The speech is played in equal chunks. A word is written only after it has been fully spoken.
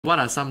What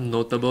are some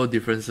notable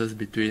differences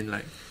between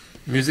like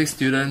music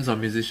students or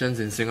musicians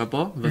in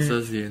Singapore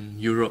versus in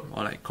Europe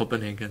or like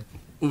Copenhagen?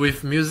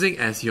 With music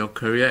as your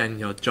career and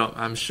your job,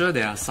 I'm sure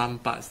there are some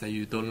parts that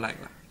you don't like.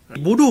 Right?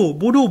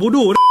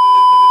 Bodoh.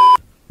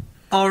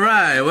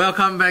 Alright,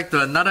 welcome back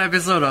to another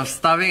episode of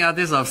Starving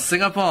Artists of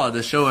Singapore,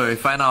 the show where we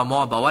find out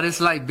more about what it's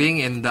like being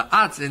in the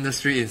arts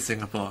industry in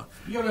Singapore.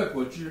 要不要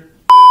果汁？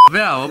不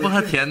要，我不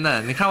喝甜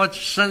的。你看我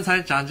身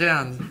材长这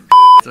样。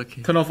It's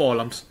okay. Turn off all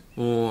alarms.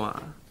 哇。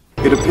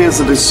 It appears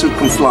that his suit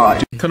can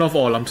fly. Turn off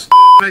all alarms.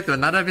 Back to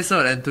another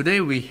episode, and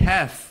today we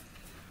have...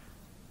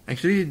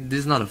 Actually, this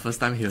is not the first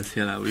time he was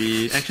here.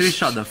 We actually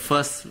shot the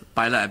first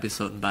pilot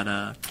episode, but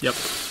Yep.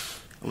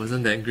 it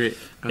wasn't that great.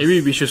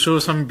 Maybe we should show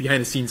some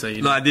behind the scenes.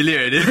 No, I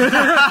deleted it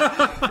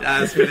already.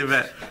 Yeah, it's pretty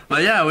bad.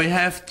 But yeah, we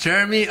have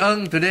Jeremy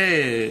Ng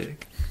today.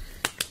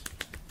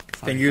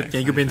 Thank you,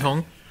 Ben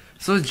Tong.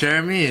 So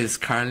Jeremy is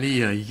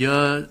currently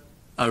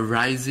a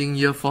rising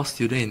year 4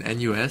 student in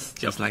NUS,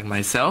 just like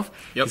myself.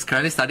 Yep. He's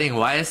currently studying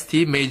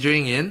YST,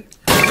 majoring in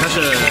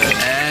Percussion.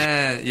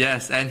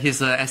 And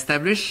he's an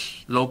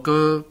established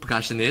local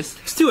percussionist.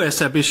 Still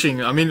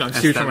establishing. I mean, I'm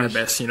still trying my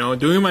best,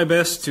 doing my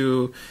best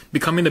to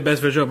becoming the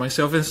best version of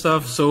myself and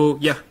stuff. So,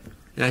 yeah.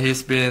 Yeah,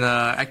 he's been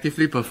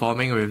actively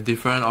performing with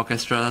different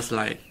orchestras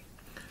like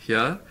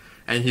here.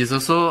 And he's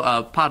also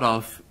a part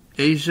of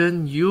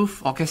Asian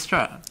Youth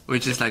Orchestra,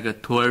 which is like a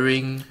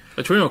touring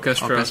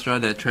orchestra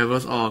that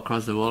travels all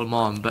across the world.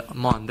 More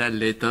on that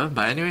later.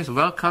 But anyways,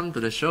 welcome to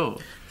the show.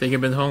 Thank you,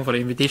 Ben Hong, for the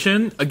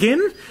invitation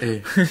again.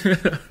 Hey.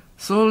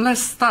 So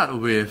let's start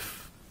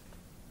with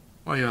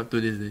what are you up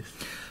to these days?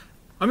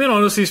 I mean,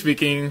 honestly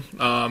speaking,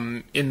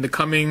 in the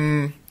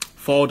coming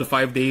 4 to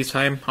 5 days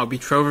time, I'll be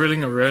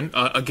traveling around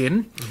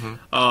again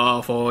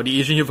for the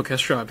Asian Youth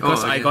Orchestra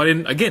because I got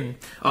in again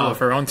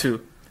for round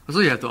 2. So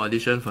you have to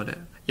audition for that?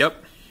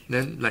 Yep.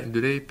 Then, like,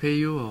 do they pay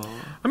you or?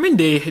 I mean,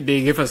 they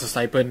give us a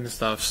stipend and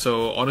stuff.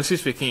 So honestly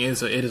speaking,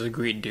 it is a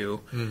great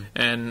deal.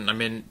 And I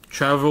mean,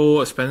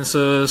 travel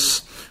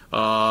expenses,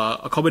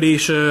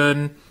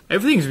 accommodation,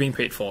 everything is being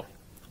paid for.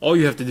 All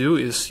you have to do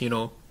is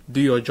do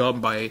your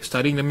job by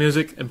studying the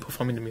music and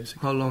performing the music.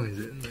 How long is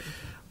it?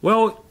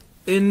 Well,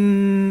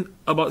 in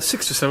about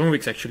 6 to 7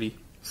 weeks actually.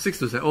 6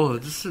 to 7. Oh,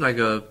 this is like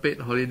a paid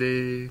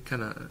holiday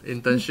kind of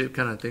internship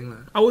kind of thing,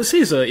 I would say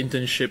it's an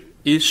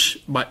internship-ish,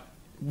 but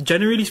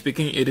generally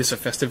speaking, it is a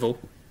festival.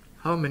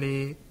 How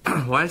many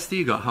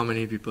YST got how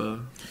many people?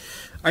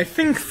 I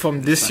think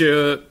from this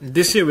year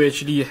we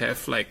actually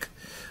have like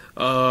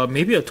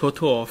maybe a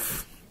total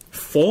of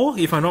 4,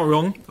 if I'm not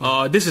wrong.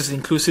 This is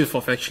inclusive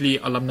of actually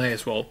alumni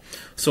as well.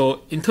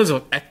 So in terms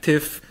of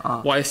active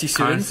YST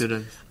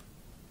students,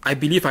 I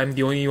believe I'm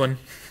the only one.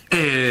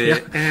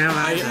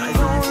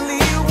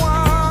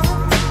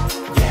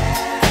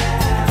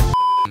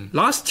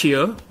 Last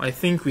year, I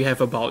think we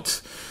have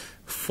about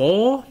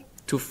 4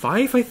 to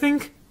 5, I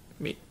think.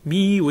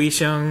 Me, Wei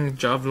Xiang,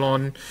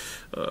 Javelon,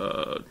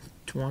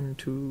 1,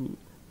 2...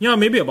 Yeah,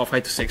 maybe about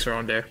 5 to 6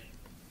 around there.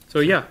 So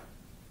yeah.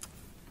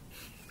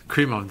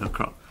 Cream of the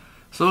crop.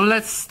 So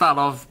let's start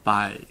off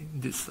by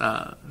this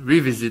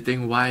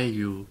revisiting why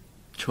you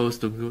chose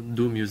to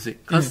do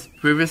music. Because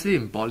previously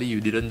in poly you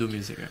didn't do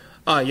music, right?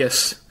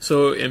 Yes.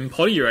 So in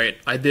poly, right,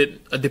 I did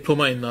a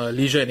diploma in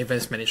leisure and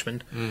events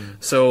management.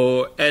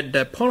 So at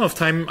that point of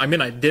time, I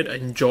mean, I did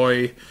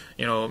enjoy,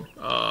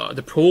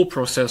 the whole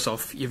process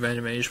of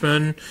event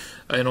management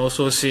and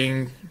also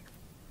seeing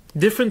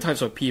different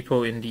types of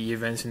people in the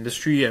events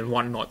industry and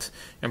whatnot.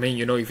 I mean,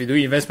 if you do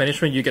events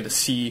management, you get to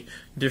see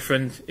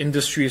different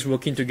industries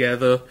working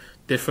together,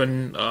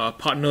 different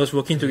partners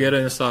working together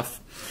and stuff.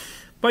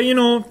 But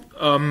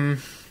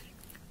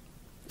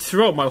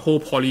throughout my whole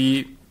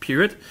poly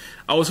period,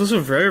 I was also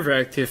very,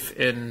 very active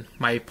in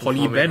my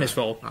poly band as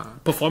well,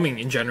 performing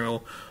in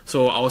general.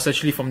 So I was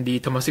actually from the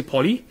Temasek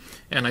Poly,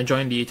 and I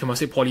joined the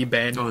Temasek Poly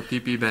band. Oh,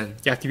 TP band.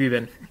 Yeah, TP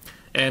band.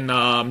 And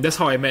that's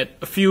how I met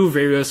a few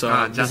various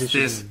musicians.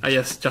 Justin.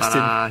 Yes,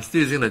 Justin.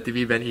 Still using the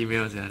TP band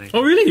emails, I think.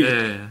 Oh, really?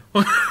 Yeah.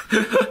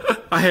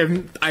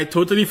 I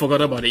totally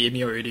forgot about the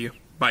email already.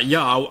 But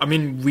yeah, I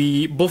mean,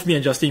 both me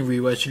and Justin, we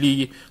were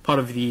actually part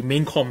of the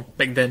main comm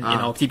back then in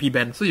our TP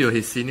band. So you were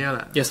his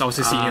senior? Yes, I was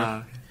his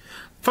senior.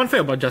 Fun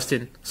fact about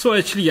Justin. So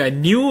actually, I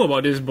knew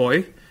about this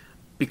boy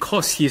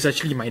because he's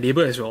actually my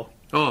neighbor as well.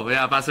 Oh,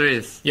 yeah, Pasir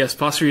Ris. Yes,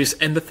 Pasir Ris.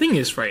 And the thing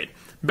is, right,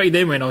 back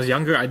then when I was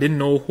younger, I didn't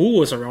know who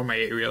was around my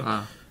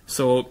area.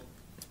 So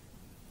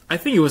I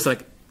think it was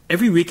like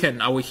every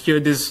weekend I would hear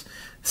this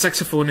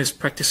saxophonist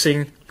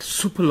practicing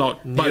super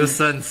loud.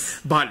 Nuisance.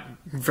 But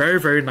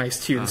very, very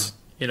nice tunes,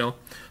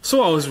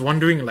 So I was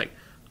wondering, like,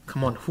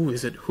 come on, who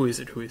is it?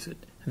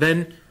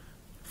 Then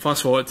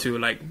fast forward to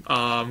like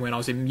when I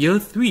was in year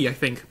 3, I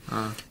think.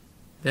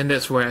 Then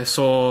that's where I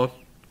saw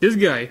this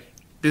guy,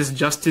 this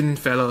Justin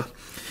fella.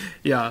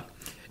 Yeah.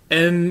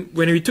 And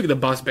when we took the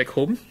bus back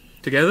home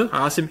together,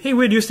 I asked him, hey,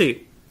 where do you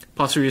stay?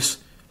 Pasir Ris.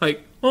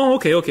 Like, oh,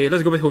 okay,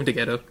 let's go back home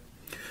together.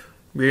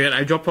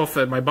 I dropped off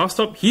at my bus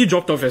stop. He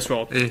dropped off as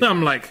well. Then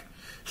I'm like,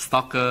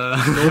 stalker.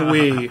 No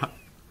way.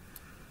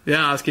 Then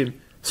I asked him,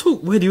 so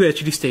where do you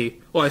actually stay?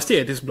 Oh, I stay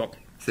at this block.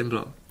 Same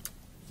block.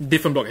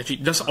 Different block actually,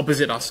 just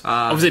opposite us,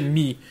 Ah. opposite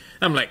me.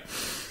 I'm like,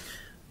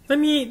 let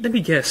me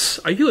guess.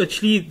 Are you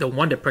actually the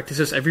one that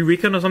practices every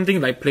weekend or something,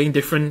 like playing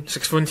different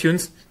saxophone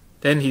tunes?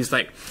 Then he's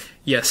like,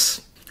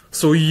 yes.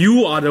 So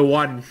you are the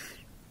one.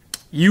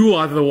 You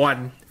are the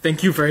one.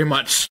 Thank you very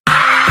much.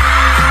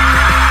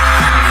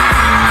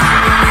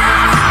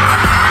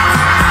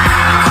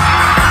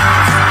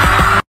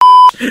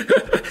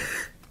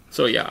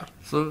 So yeah.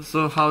 So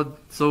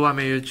what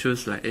made you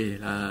choose like, hey,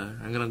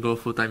 I'm gonna go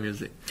full-time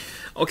music?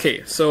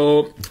 Okay,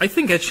 so I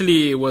think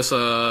actually it was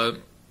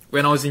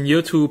when I was in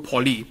year 2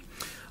 poly,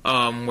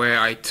 where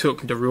I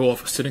took the role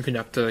of a student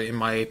conductor in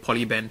my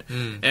poly band,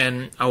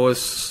 and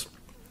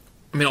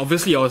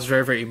obviously I was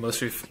very, very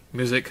immersed with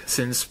music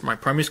since my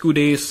primary school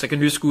days,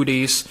 secondary school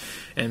days,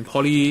 and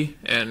poly,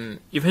 and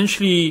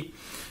eventually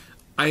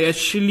I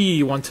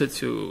actually wanted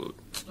to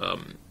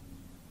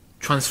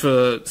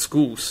transfer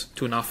schools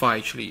to NAFA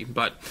actually,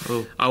 but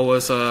I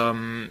was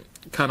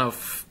kind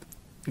of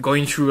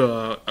going through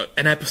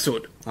an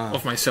episode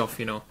of myself,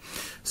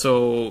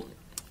 so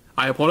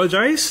I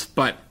apologize,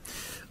 but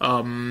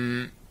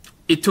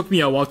it took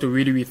me a while to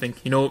really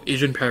rethink,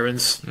 Asian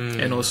parents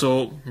and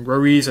also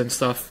worries and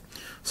stuff.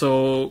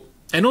 So,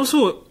 and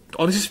also,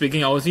 honestly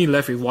speaking, I was only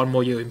left with 1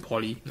 more year in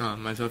poly.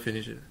 Might as well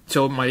finish it.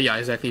 So, might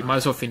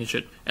as well finish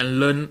it and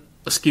learn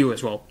a skill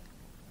as well.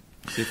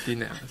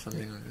 15 or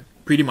something like that.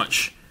 Pretty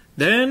much.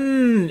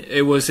 Then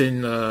it was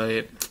in,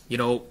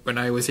 when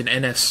I was in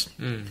NS.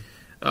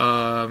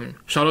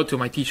 Shout out to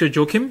my teacher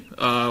Joachim,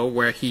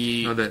 where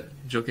he... Not that,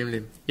 Joachim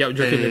Lim. Yeah,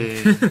 Joachim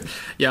Lim.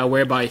 Yeah,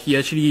 whereby he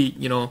actually,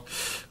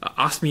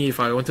 asked me if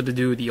I wanted to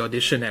do the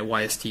audition at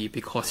YST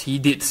because he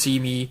did see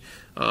me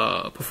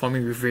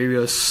performing with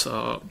various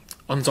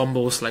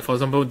ensembles, like for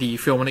example the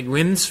Philharmonic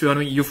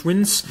Youth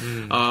Winds,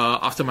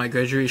 after my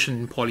graduation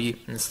in poly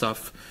and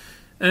stuff.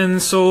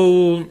 And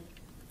so,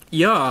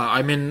 yeah,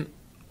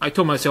 I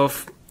told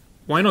myself,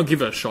 why not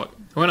give it a shot?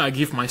 Why not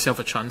give myself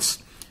a chance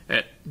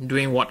at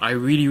doing what I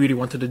really, really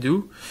wanted to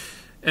do?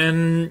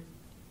 And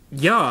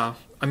yeah,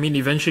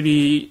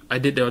 eventually I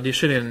did the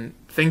audition, and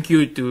thank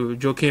you to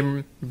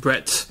Joachim,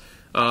 Brett,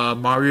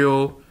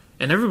 Mario,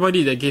 and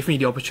everybody that gave me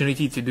the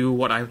opportunity to do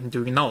what I'm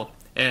doing now.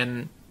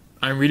 And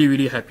I'm really,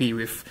 really happy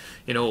with,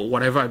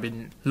 whatever I've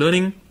been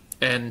learning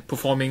and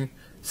performing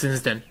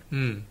since then.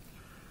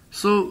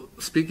 So,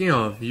 speaking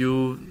of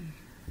you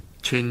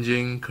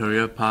changing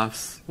career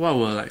paths, what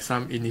were like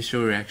some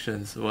initial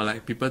reactions? Were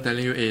like people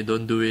telling you, hey,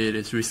 don't do it,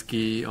 it's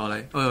risky, or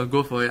like, oh,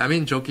 go for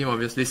it? Joachim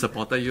obviously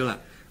supported you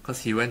because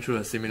he went through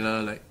a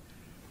similar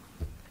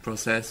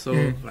process. So,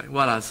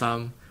 what are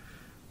some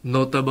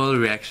notable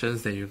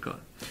reactions that you got?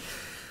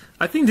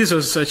 I think this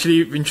was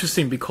actually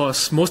interesting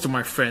because most of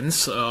my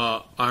friends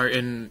are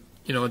in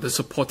the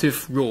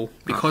supportive role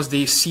because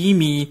they see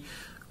me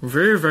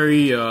very,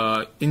 very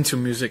into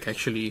music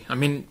actually.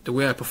 The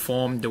way I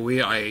perform, the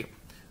way I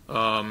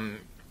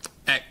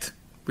act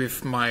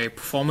with my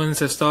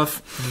performance and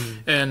stuff,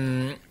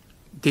 and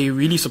they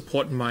really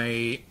support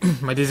my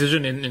my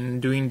decision in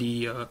doing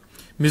the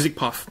music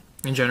path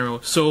in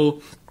general.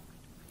 So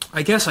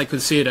I guess I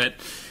could say that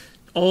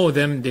all of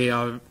them, they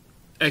are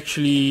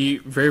actually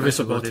very, very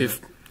supportive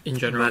in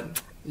general.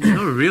 But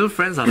real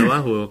friends are the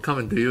one who will come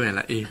into you and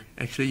like, hey,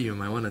 actually you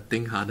might want to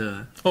think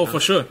harder. Oh, for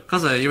sure.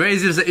 Because it's very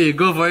easy to say, hey,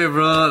 go for it,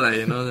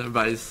 bro.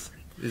 But it's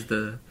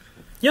the...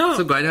 Yeah.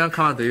 So got anyone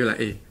come up to you like,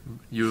 hey,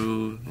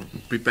 you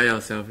prepare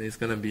yourself, it's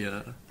gonna be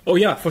a... Oh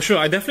yeah, for sure.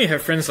 I definitely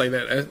have friends like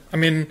that.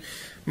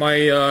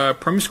 My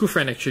primary school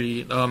friend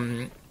actually,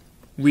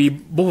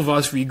 both of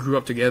us grew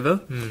up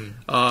together.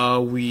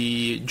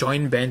 We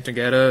joined band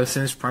together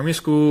since primary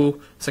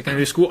school,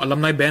 secondary school,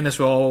 alumni band as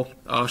well.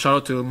 Shout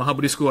out to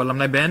Mahabodhi School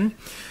alumni band.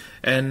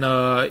 And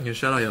you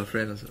shout out your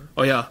friend also.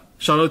 Oh yeah,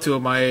 shout out to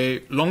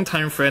my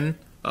longtime friend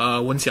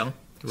Wen Xiang.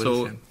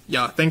 So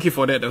yeah, thank you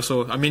for that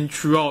also.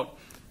 Throughout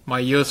my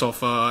years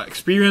of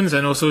experience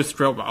and also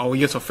throughout our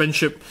years of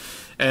friendship,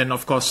 and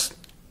of course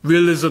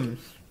realism.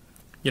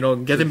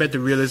 Getting back to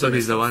realism. So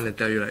he's the one that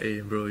tell you like,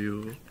 hey bro,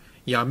 you...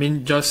 Yeah,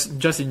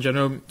 just in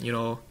general,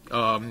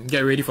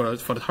 get ready for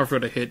the tough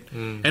road ahead,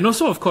 and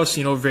also of course,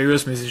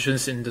 various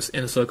musicians in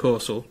the circle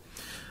also.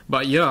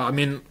 But yeah,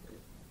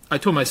 I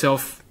told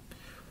myself,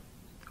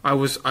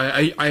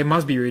 I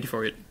must be ready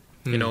for it.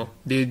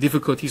 The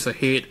difficulties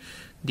ahead,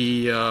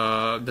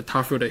 the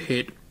tough road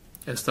ahead,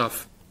 and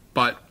stuff.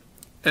 But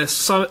as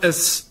some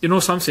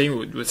saying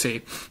would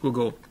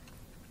go.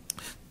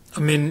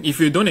 If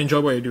you don't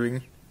enjoy what you're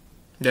doing,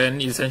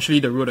 then essentially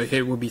the road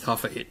ahead will be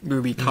tough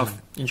will be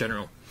tough in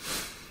general.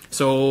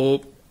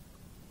 So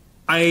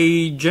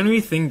I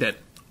generally think that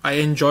I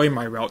enjoy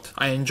my route.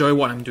 I enjoy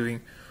what I'm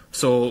doing.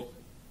 So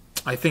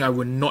I think I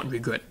would not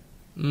regret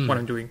what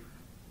I'm doing.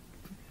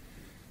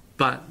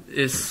 But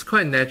it's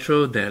quite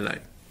natural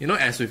that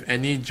as with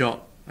any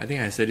job, I think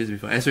I said this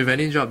before, as with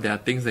any job, there are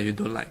things that you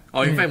don't like.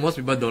 Or in fact, most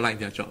people don't like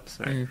their jobs,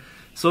 right?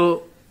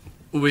 So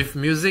with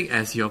music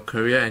as your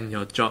career and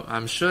your job,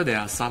 I'm sure there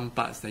are some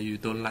parts that you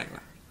don't like,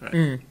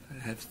 right?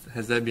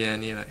 Has there been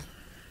any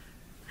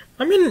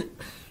I mean,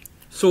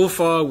 so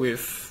far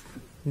with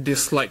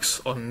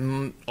dislikes or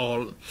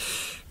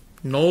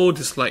no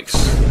dislikes.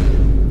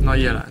 Not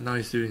yet lah. Now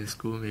you're still in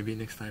school. Maybe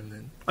next time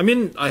then. I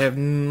mean, I have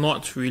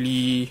not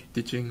really.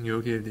 Teaching, you're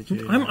okay with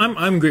teaching?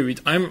 I'm great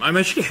with. I'm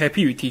actually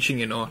happy with teaching.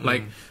 You know,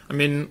 like I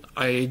mean,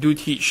 I do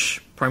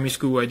teach primary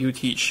school. I do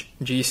teach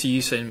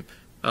JCs and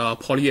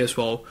poly as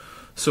well.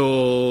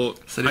 So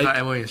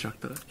certified MO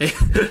instructor.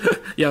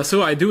 Yeah,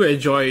 so I do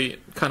enjoy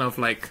kind of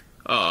like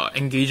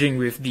engaging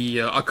with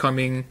the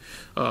upcoming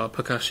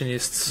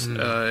percussionists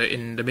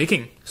in the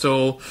making.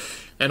 So,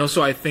 and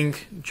also I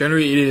think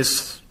generally it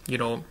is, you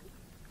know,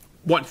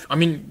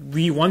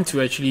 we want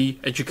to actually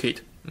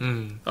educate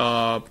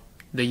the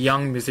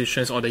young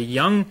musicians or the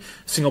young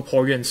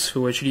Singaporeans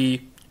who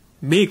actually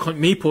may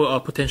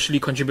potentially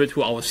contribute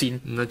to our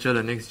scene. Nurture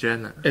the next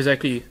gen.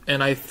 Exactly,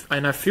 and I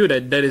feel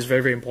that is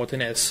very, very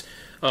important as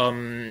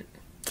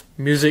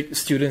music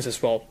students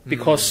as well,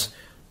 because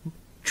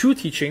through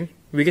teaching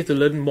we get to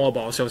learn more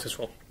about ourselves as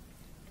well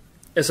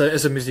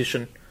as a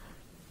musician.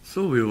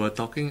 So we were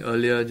talking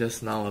earlier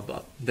just now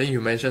about, then you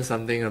mentioned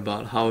something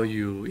about how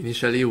you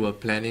initially were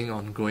planning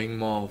on going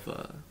more of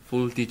a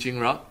full teaching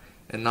route,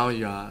 and now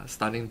you are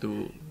starting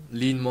to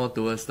lean more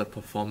towards the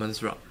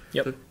performance route.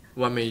 Yep. So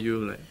what made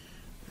you like?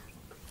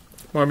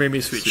 What made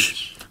me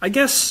switch? I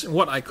guess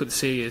what I could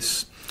say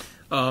is,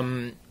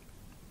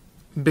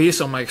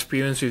 based on my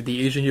experience with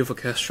the Asian Youth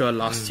Orchestra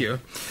last year,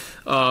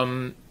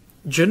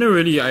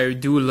 generally I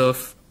do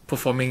love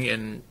performing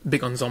in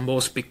big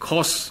ensembles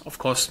because, of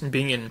course,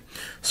 being in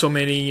so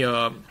many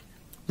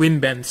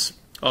wind bands,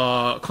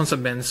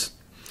 concert bands.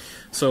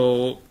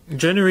 So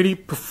generally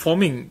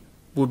performing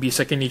would be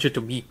second nature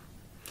to me.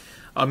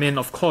 I mean,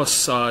 of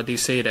course, they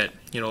say that,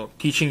 you know,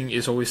 teaching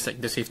is always like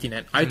the safety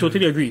net. I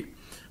totally agree.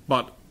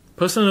 But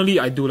personally,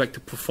 I do like to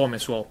perform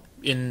as well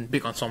in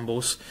big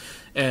ensembles.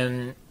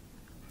 And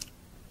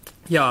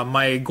yeah,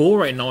 my goal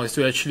right now is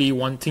to actually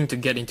wanting to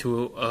get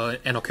into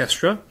an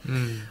orchestra,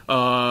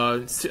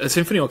 a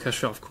symphony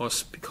orchestra, of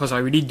course, because I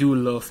really do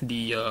love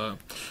the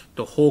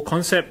whole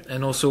concept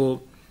and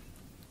also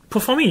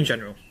performing in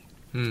general.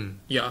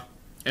 Yeah,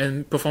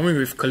 and performing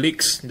with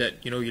colleagues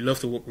that, you know, you love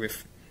to work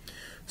with.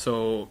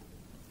 So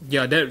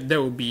yeah, that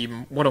would be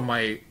one of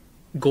my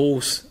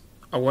goals.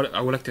 I would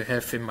like to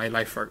have in my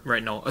life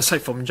right now,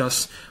 aside from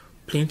just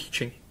plain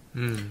teaching.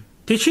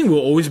 Teaching will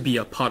always be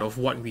a part of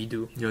what we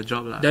do. Your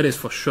job lah. That is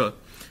for sure.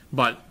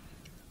 But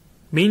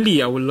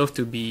mainly I would love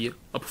to be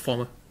a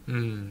performer.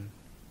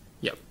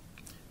 Yep.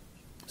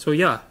 So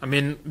yeah, I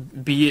mean,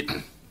 be it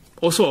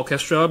also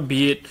orchestra,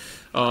 be it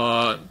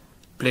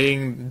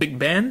playing big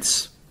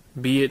bands,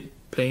 be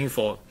it playing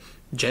for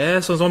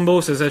jazz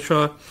ensembles,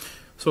 etc.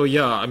 So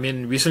yeah, I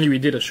mean, recently we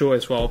did a show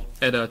as well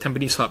at a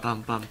Tampines Hub.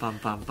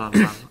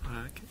 Okay.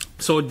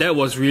 So that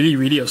was really,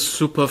 really a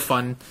super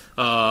fun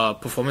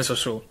performance or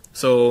show.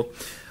 So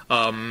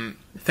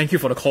thank you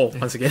for the call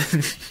once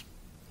again.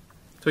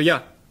 So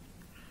yeah.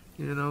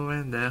 You know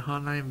when the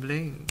hotline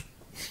bling.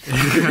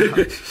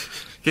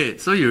 Okay,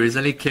 so you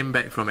recently came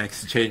back from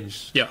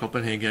exchange,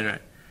 Copenhagen,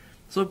 right?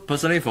 So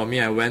personally for me,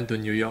 I went to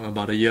New York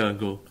about a year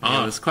ago.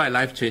 It was quite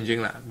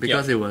life-changing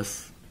because it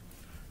was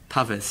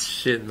tough as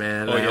shit,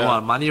 man.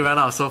 Like, money ran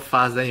out so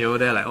fast, then you're over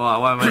there like,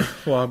 what am I?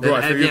 Wow,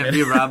 bro, then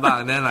Airbnb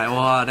rabak, then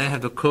like, then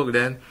have to cook,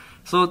 then.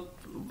 So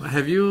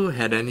have you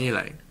had any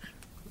like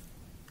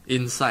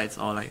insights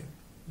or like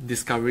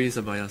discoveries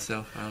about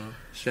yourself? I don't know,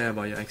 share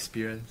about your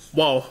experience.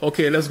 Wow,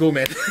 okay, let's go,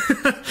 man.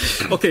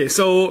 Okay,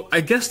 so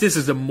I guess this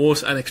is the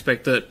most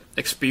unexpected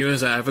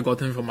experience I ever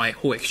gotten from my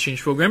whole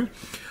exchange program,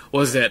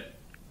 was that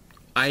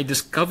I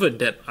discovered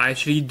that I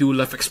actually do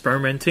love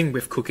experimenting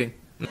with cooking.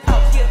 Took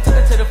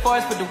her to the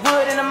forest, put the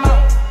wood in her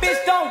mouth.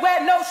 Bitch, don't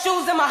wear no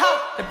shoes in my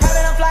house. The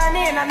pilot I'm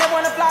flying in, I never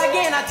wanna fly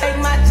again. I take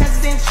my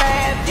chances in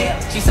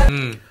traffic. She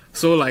said,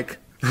 So like,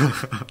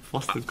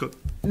 forced to cook.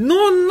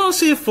 No, not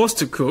say forced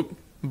to cook,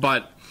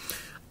 but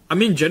I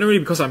mean generally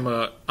because I'm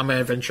an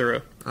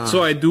adventurer,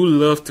 so I do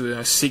love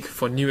to seek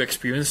for new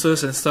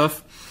experiences and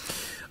stuff.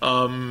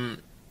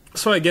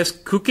 So I guess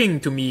cooking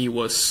to me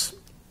was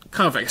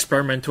kind of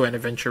experimental and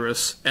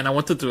adventurous, and I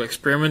wanted to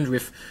experiment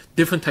with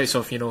different types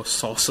of, you know,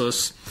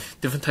 sauces,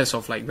 different types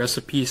of like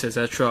recipes,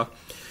 etc.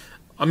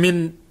 I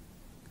mean,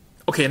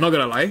 okay, not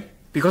gonna lie,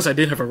 because I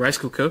didn't have a rice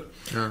cooker,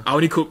 I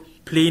only cook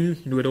plain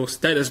noodles.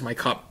 That is my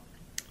cup,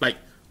 like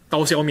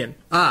刀削面.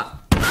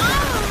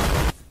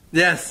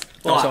 Yes.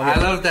 Wow, I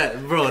love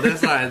that, bro.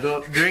 That's why I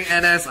do. During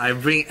NS, I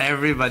bring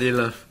everybody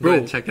love. Bro, go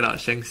and check it out,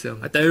 Sheng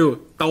Siong. I tell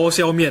you, 刀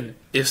削面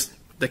is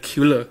the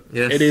killer.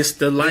 Yes. It is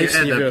the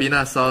lifesaver. You add the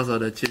peanut sauce or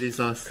the chili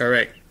sauce.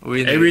 Correct.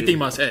 Everything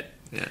must add.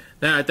 Yeah.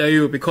 Then I tell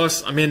you,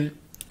 because I mean,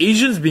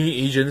 Asians being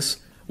Asians,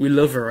 we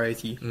love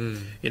variety.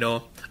 You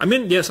know, I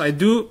mean, yes, I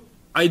do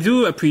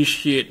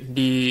appreciate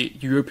the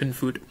European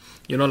food.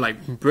 You know,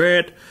 like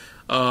bread,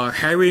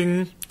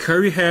 herring,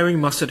 curry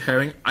herring, mustard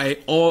herring.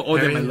 All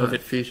them I love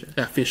it. Fish.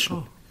 Yeah, fish.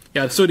 Oh.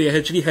 Yeah, so they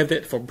actually have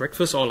that for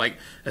breakfast or like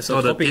as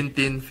a topping. The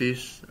tin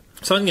fish.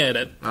 Something like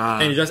that.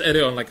 And you just add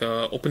it on like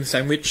a open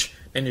sandwich,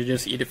 and you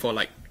just eat it for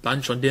like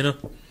lunch or dinner.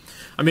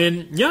 I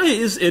mean, yeah,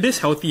 it is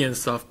healthy and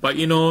stuff, but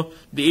you know,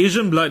 the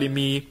Asian blood in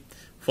me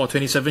for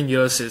 27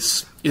 years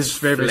is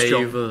very, very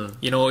strong.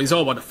 You know, it's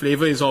all about the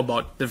flavor, it's all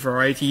about the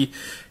variety.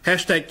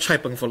 Hashtag Chai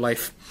Peng for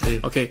life. Hey.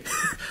 Okay.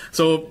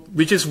 So,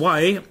 which is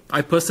why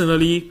I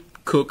personally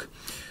cook,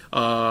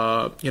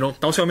 you know,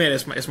 tau xiao mian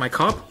as my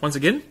carb, once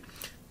again,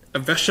 a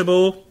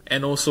vegetable,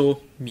 and also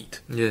meat.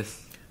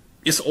 Yes.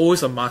 It's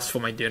always a must for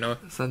my dinner.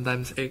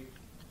 Sometimes egg.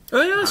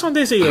 Yeah,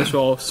 sometimes egg as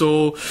well.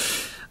 So,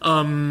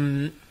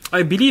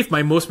 I believe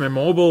my most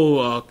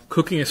memorable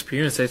cooking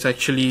experience is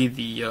actually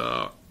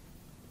the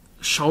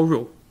shao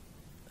rou.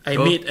 I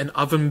made an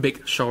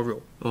oven-baked shao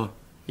rou. Oh,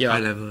 yeah. High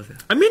levels. Yeah.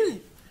 I mean,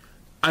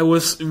 I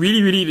was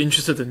really, really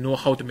interested to know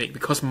how to make,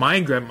 because my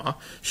grandma,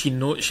 she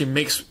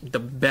makes the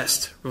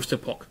best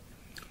roasted pork.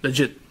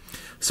 Legit.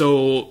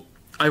 So,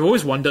 I've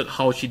always wondered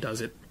how she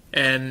does it.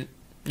 And,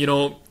 you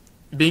know,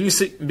 being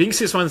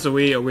 6 months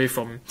away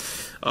from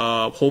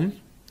home,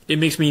 it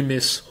makes me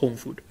miss home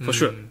food, for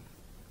sure.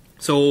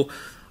 So,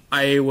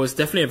 I was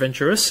definitely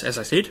adventurous, as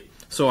I said.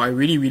 So, I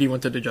really, really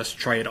wanted to just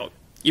try it out.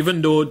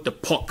 Even though the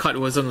pork cut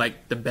wasn't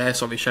like the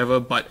best or whichever,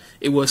 but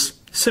it was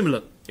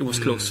similar. It was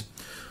close.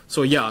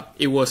 So yeah,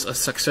 it was a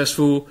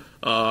successful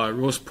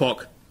roast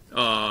pork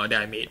that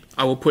I made.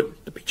 I will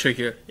put the picture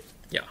here.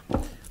 Yeah.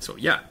 So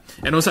yeah.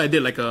 And also I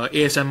did like a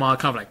ASMR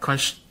kind of like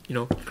crunch, you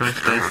know. Crunch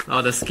nice.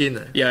 Oh, the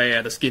skin.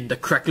 Yeah, the skin, the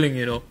crackling,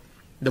 you know.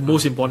 The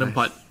most important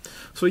part.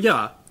 So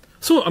yeah.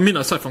 So I mean,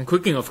 aside from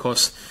cooking, of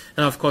course,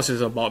 and of course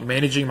it's about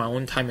managing my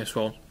own time as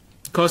well.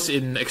 Because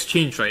in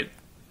exchange, right,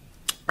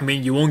 I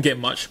mean, you won't get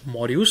much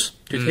modules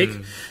to take,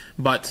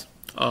 but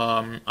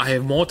I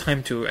have more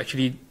time to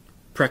actually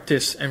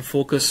practice and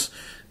focus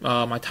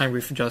my time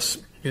with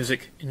just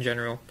music in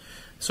general.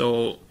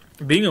 So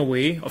being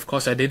away, of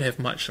course, I didn't have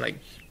much like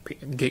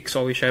gigs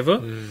or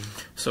whichever.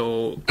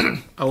 So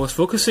I was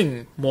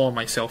focusing more on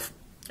myself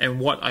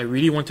and what I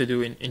really want to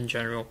do in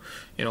general.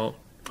 You know,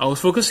 I was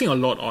focusing a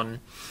lot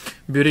on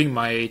building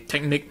my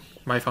technique,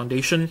 my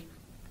foundation,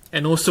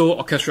 and also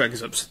orchestral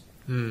excerpts.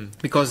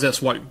 Because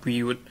that's what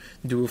we would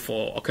do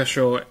for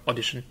orchestral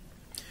audition.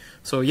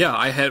 So yeah,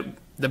 I had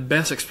the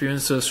best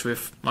experiences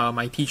with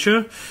my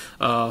teacher,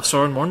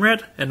 Soren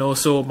Monrad, and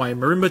also my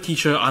marimba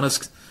teacher,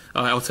 Anas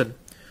Elton.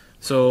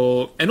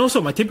 So, and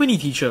also my timpani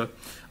teacher,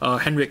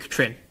 Henrik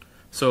Tren.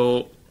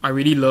 So I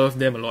really love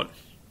them a lot.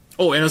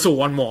 Oh, and also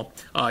one more,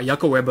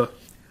 Jakob Weber.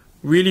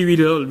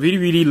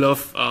 Really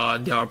love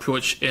their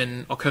approach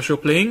in orchestral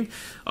playing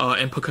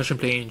and percussion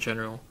playing in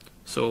general.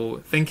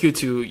 So thank you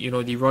to, you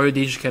know, the Royal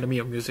Danish Academy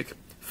of Music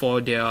for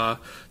their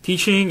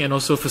teaching and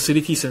also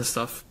facilities and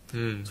stuff.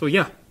 So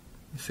yeah.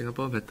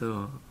 Singapore better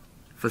or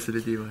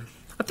facility-wise?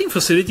 I think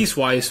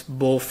facilities-wise,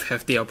 both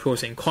have their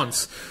pros and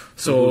cons.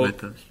 So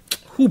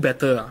who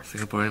better?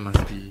 Singaporean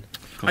must be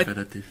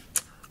competitive.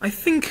 I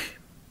think,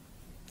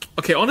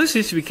 okay,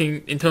 honestly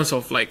speaking, in terms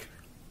of like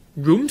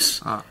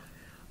rooms,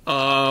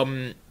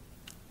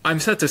 I'm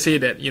sad to say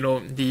that, you know,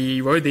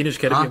 the Royal Danish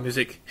Academy of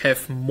Music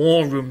have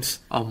more rooms.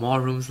 Oh,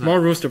 more rooms?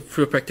 More rooms to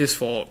practice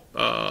for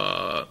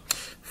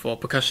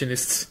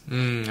percussionists.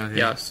 Okay.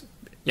 Yes.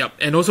 Yeah.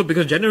 And also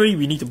because generally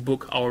we need to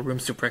book our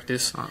rooms to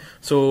practice.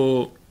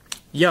 So,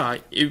 yeah,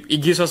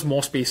 it gives us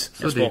more space.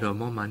 So they got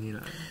more money.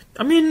 Like.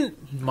 I mean,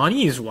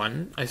 money is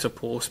one, I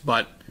suppose,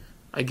 but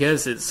I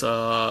guess it's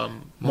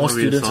more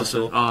students or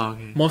so.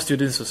 More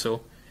students or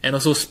so. And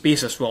also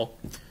space as well.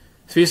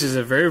 Space is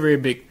a very, very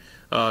big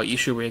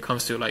issue when it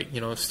comes to like, you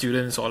know,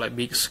 students or like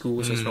big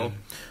schools as well.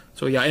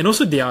 So yeah, and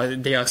also they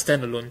are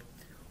standalone.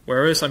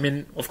 Whereas I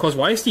mean, of course,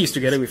 YST is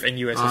together with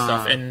NUS and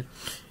stuff. And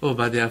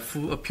but they are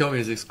a pure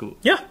music school.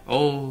 Yeah.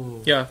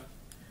 Oh. Yeah.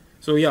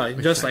 So yeah,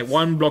 just like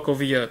one block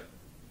over here,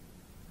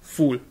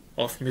 full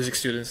of music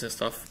students and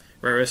stuff.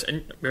 Whereas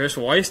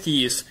for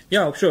YST is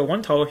sure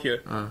one tower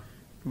here.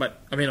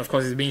 But I mean, of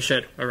course, it's being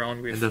shared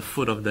around with. And the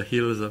foot of the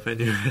hills of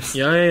NUS.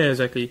 Yeah,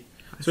 exactly.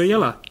 So yeah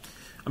lah.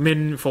 I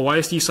mean, for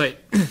YST side,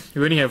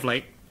 we only have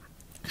like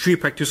 3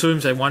 practice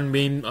rooms and 1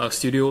 main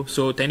studio.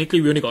 So technically,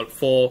 we only got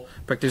 4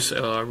 practice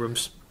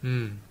rooms.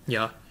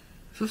 Yeah.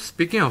 So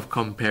speaking of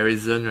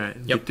comparison,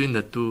 right, between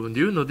the two,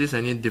 do you notice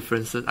any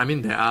differences? I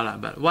mean, there are,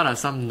 but what are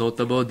some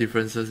notable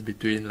differences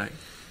between like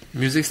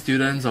music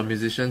students or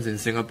musicians in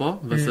Singapore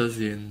versus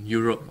in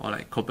Europe or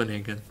like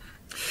Copenhagen?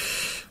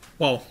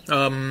 Wow.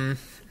 I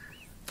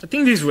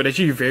think this would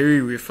actually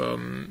vary with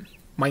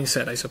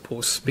mindset, I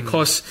suppose,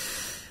 because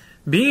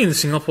being in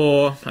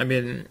Singapore, I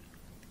mean,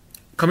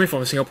 coming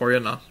from a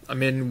Singaporean, I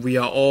mean, we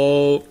are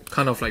all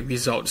kind of like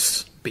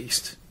results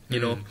based,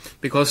 you know,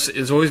 because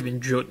it's always been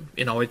drilled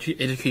in our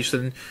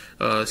education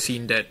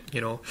scene that,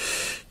 you know,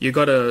 you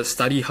gotta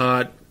study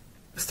hard,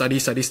 study,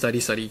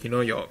 you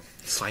know, your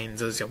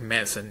sciences, your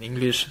maths and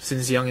English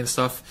since young and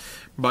stuff.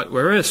 But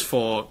whereas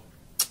for,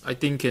 I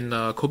think in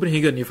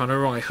Copenhagen, if I'm not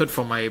wrong, I heard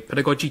from my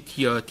pedagogy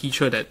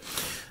teacher that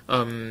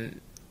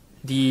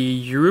the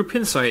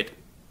European side,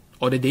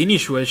 or the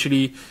Danish, who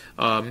actually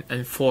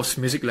enforce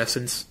music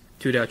lessons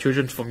to their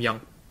children from young.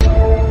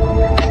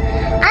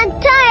 I'm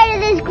tired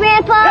of this,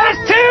 Grandpa! That's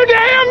too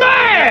damn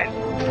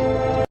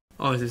bad!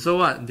 Oh, so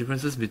what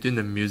differences between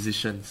the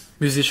musicians?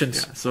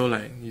 Musicians. Yeah, so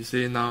like you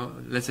say now,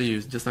 let's say you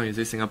just now you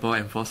say Singapore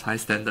enforce high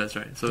standards,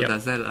 right? So Yep.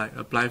 does that like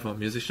apply for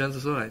musicians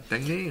also, like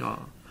technique or?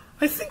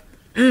 I think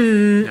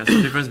Yeah,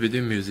 so difference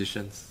between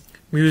musicians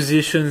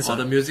musicians. or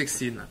the music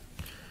scene.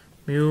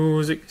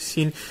 Music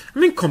scene. I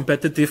mean,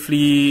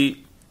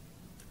 competitively,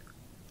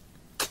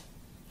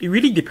 it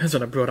really depends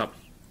on the brought up.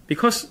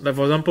 Because, like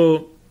for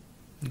example,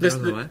 Depends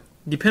on what?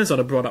 depends on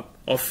the brought up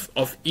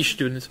of each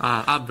student.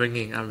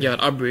 Upbringing. Yeah,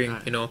 upbringing.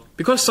 Right. You know,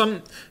 because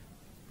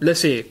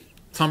let's say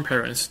some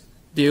parents,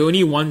 they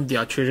only want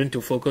their children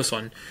to focus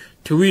on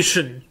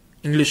tuition,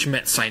 English,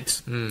 math,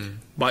 science,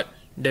 but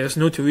there's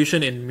no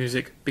tuition in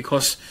music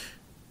because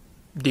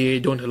they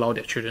don't allow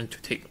their children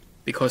to take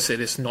because it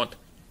is not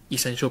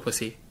essential per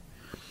se.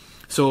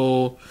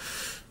 So,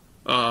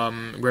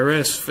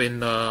 whereas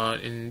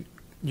in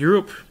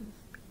Europe,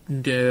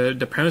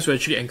 the parents will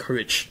actually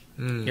encourage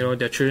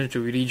their children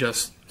to really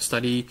just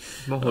study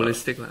More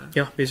holistic,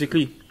 yeah,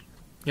 basically,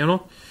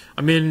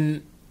 I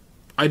mean,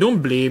 I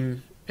don't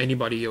blame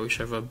anybody or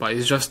whichever, but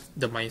it's just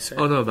the mindset.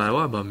 Oh no, but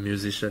what about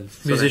musicians?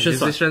 So Musicians,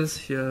 like musicians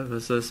here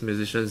versus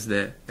musicians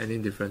there. Any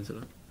difference?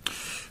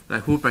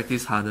 Like who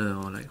practice harder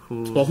or like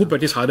who? Well, who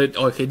practice harder?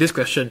 Okay, this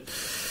question.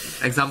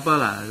 Example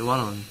the one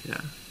on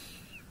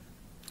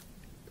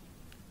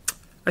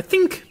I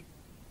think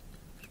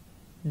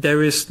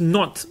there is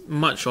not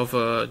much of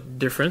a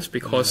difference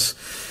because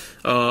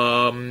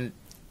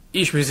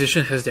each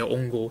musician has their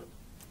own goal.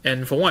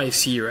 And from what I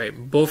see, right,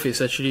 both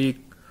is actually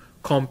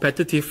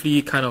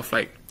competitively kind of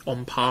like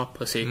on par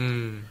per se.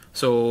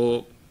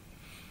 So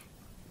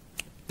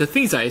the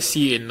things that I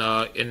see in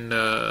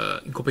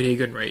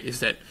Copenhagen, right, is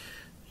that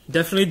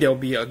definitely there will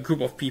be a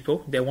group of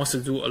people that wants to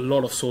do a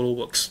lot of solo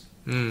works.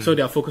 So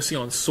they are focusing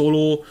on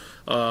solo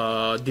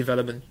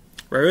development.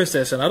 Whereas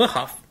there's another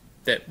half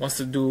that wants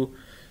to do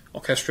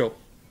orchestral.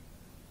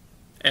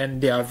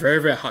 And they are very,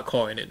 very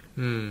hardcore in it.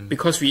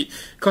 Because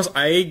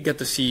I get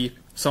to see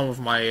some of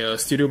my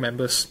studio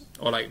members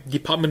or like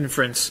department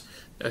friends,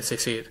 as they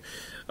say it,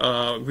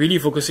 really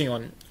focusing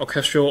on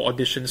orchestral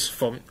auditions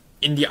from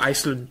in the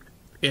Iceland,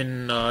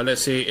 in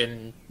let's say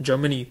in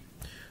Germany,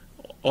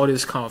 all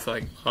this kind of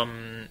like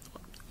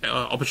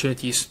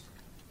opportunities.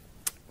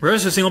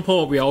 Whereas in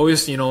Singapore, we are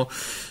always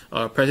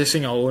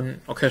practicing our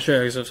own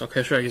orchestral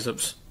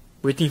excerpts,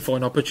 waiting for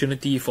an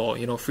opportunity for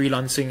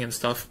freelancing and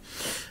stuff.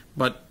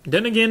 But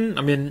then again,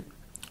 I mean,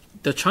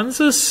 the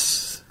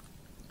chances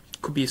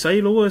could be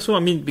slightly lower as well.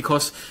 I mean,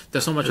 because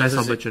there's so much less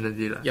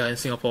opportunity in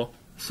Singapore.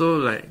 So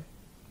like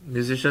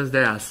musicians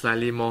there are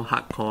slightly more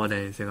hardcore than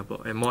in Singapore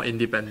and more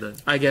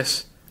independent. I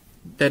guess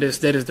that is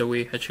the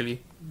way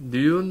actually. Do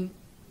you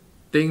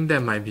think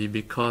that might be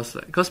because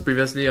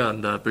previously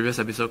on the previous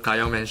episode,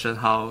 Kayong mentioned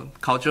how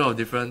culture of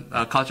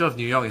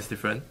New York is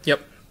different.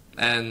 Yep.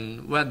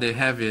 And what they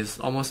have is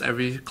almost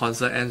every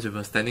concert ends with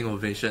a standing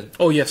ovation.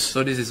 Oh yes.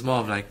 So this is more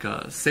of like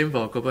same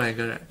for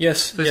Copenhagen, right?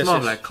 Yes. So it's more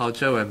of like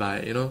culture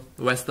whereby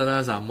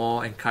Westerners are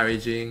more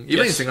encouraging.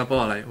 Even in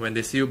Singapore, like when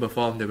they see you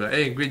perform, they'll be like,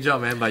 "Hey, great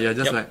job, man!" But you're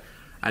just like,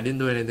 "I didn't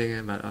do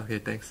anything, but okay,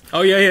 thanks."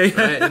 Oh yeah. Right? You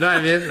know what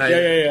I mean? Like,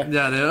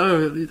 yeah.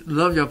 They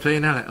love your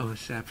playing. I'm like, oh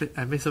shit,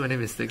 I made so many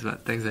mistakes,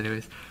 but thanks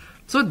anyways.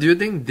 So do you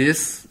think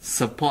this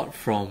support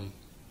from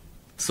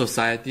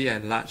society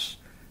at large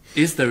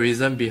is the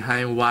reason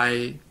behind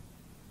why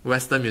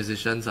Western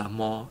musicians are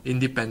more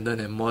independent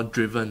and more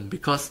driven,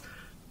 because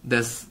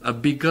there's a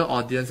bigger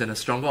audience and a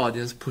stronger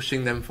audience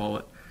pushing them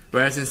forward?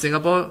 Whereas in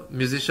Singapore,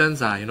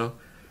 musicians are,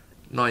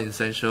 not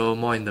essential,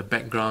 more in the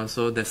background,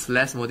 so there's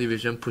less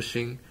motivation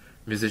pushing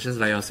musicians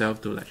like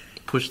yourself to like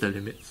push the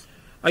limits.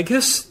 I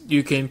guess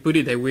you can put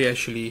it that way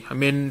actually. I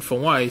mean,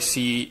 from what I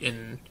see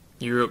in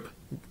Europe,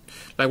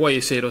 like what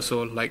you said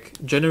also, like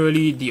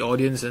generally the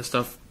audience and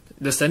stuff,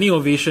 the standing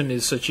ovation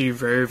is actually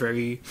very,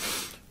 very...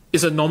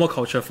 It's a normal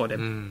culture for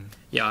them.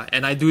 Yeah,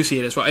 and I do see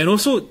it as well. And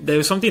also,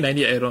 there's something I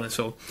need to add on.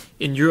 So,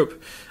 in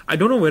Europe, I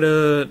don't know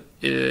whether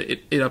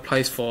it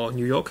applies for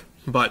New York,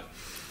 but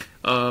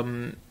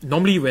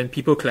normally when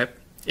people clap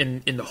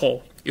in the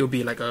hall, it'll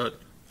be like a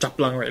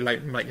japlang, right?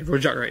 Like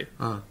rojak, right?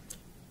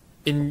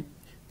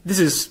 This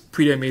is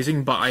pretty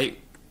amazing, but I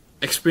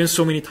experienced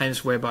so many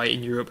times whereby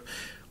in Europe,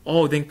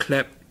 all of them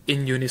clap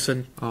in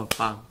unison. Oh,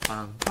 bang,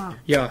 bang, bang.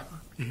 Yeah.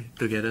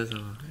 Together,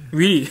 so...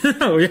 Really?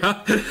 Oh,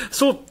 yeah.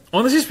 So,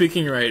 honestly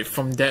speaking, right,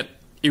 from that,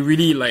 it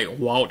really, like,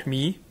 wowed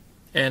me.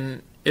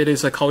 And it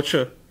is a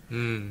culture.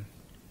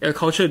 A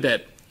culture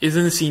that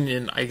isn't seen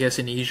in, I guess,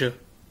 in Asia,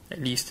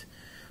 at least.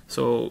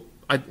 So,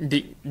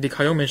 did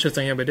Kayong mention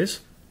something about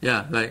this?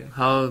 Yeah, like,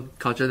 how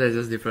culture there is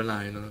just different,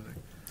 like.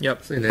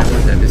 Yep. So, you never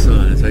watched the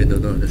episode, that's why you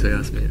don't know, that's why you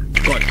asked me.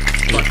 God.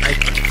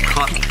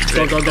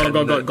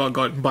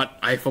 But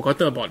I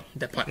forgot about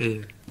that part.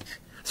 Yeah.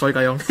 Sorry,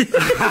 Kayong.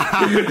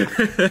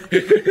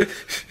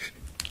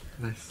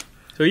 Nice.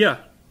 So yeah.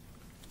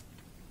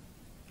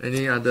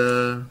 Any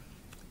other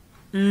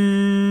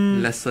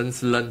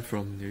lessons learned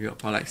from New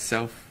York, or like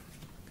self-taught?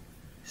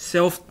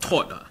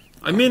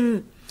 I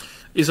mean,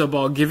 it's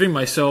about giving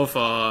myself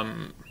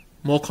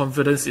more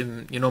confidence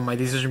in my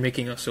decision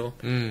making also.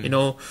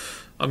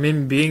 I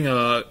mean, being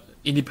a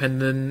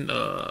independent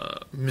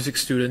music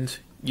student,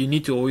 you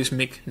need to always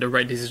make the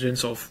right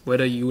decisions of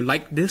whether you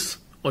like this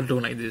or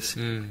don't like this.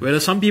 Whether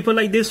some people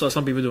like this or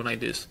some people don't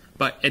like this.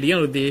 But at the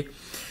end of the day,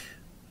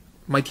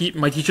 my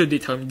teacher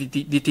did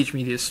teach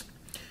me this.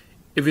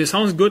 If it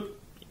sounds good,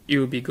 it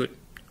will be good.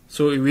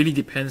 So it really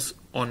depends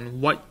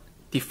on what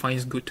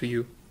defines good to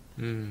you.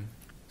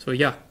 So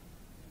yeah.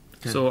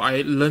 So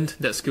I learned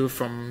that skill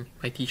from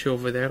my teacher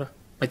over there.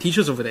 My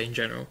teachers over there in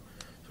general.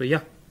 So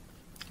yeah.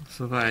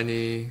 So far,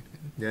 did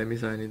I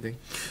miss out anything?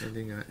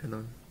 Anything add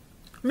on?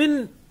 I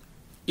mean,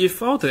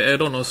 if I were to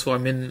add on also, I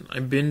mean,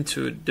 I've been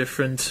to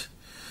different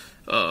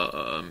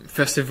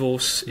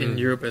festivals in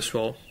Europe as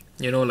well.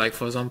 You know, like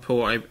for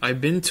example,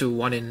 I've been to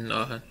one in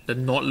the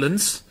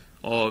Nordlands,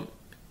 or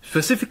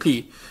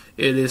specifically,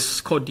 it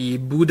is called the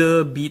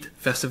Buddha Beat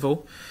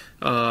Festival.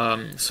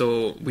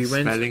 So we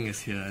went. Spelling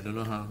is here. I don't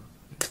know how.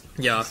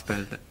 Yeah.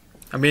 Spell that.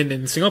 I mean,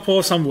 in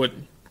Singapore, some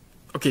would.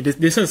 Okay,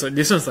 this one's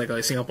like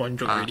a Singaporean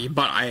joke already,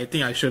 but I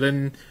think I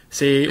shouldn't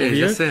say over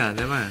here. Just say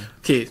never mind.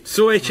 Okay,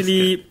 so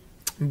actually,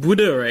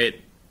 Buddha, right?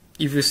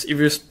 If you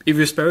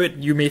spell it,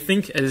 you may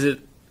think as it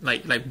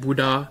like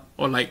Buddha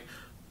or like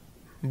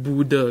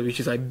Buddha, which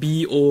is like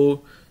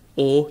BOODAH,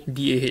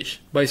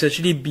 but it's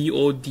actually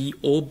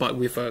BODO, but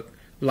with a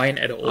line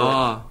at the O.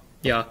 Oh.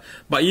 Yeah,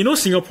 but you know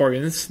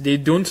Singaporeans, they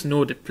don't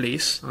know the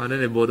place. Oh,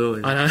 then they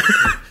bodo.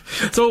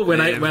 So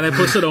when I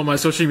posted on my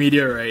social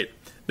media, right,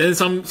 then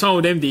some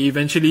of them, they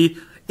eventually,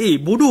 hey,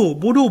 bodo,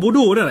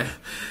 then like,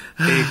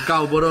 hey,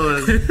 cow bodo.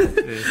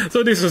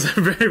 So this was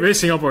a very, very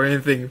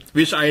Singaporean thing,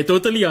 which I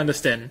totally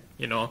understand,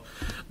 you know.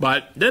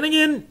 But then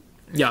again,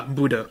 yeah,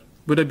 Buddha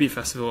Beat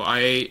Festival.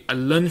 I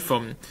learned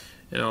from,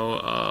 you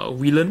know,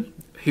 Whelan,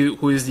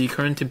 who is the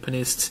current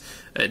timpanist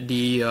at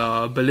the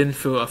Berlin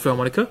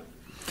Philharmoniker,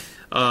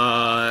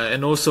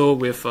 and also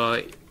with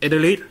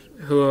Adelaide,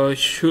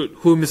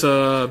 whom is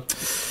a,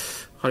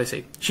 how do I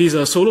say? She's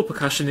a solo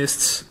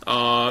percussionist,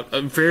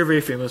 a very, very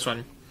famous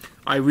one.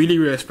 I really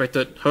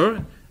respected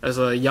her as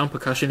a young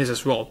percussionist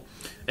as well.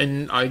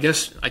 And I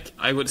guess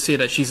I would say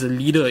that she's a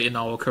leader in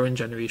our current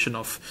generation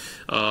of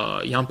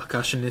young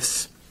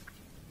percussionists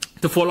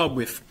to follow up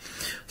with.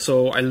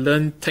 So I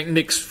learned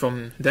techniques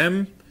from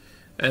them,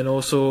 and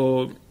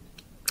also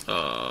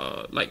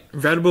like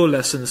valuable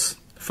lessons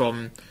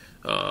from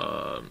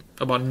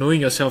about knowing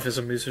yourself as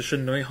a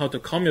musician, knowing how to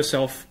calm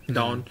yourself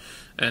down,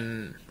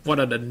 and what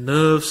are the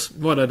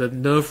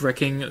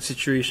nerve-wracking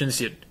situations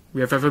that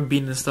we have ever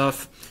been and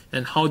stuff,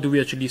 and how do we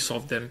actually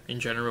solve them in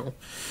general.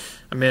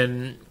 I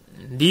mean,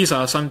 these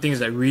are some things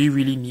that we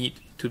really need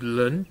to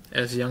learn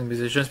as young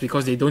musicians,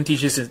 because they don't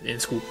teach this in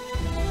school.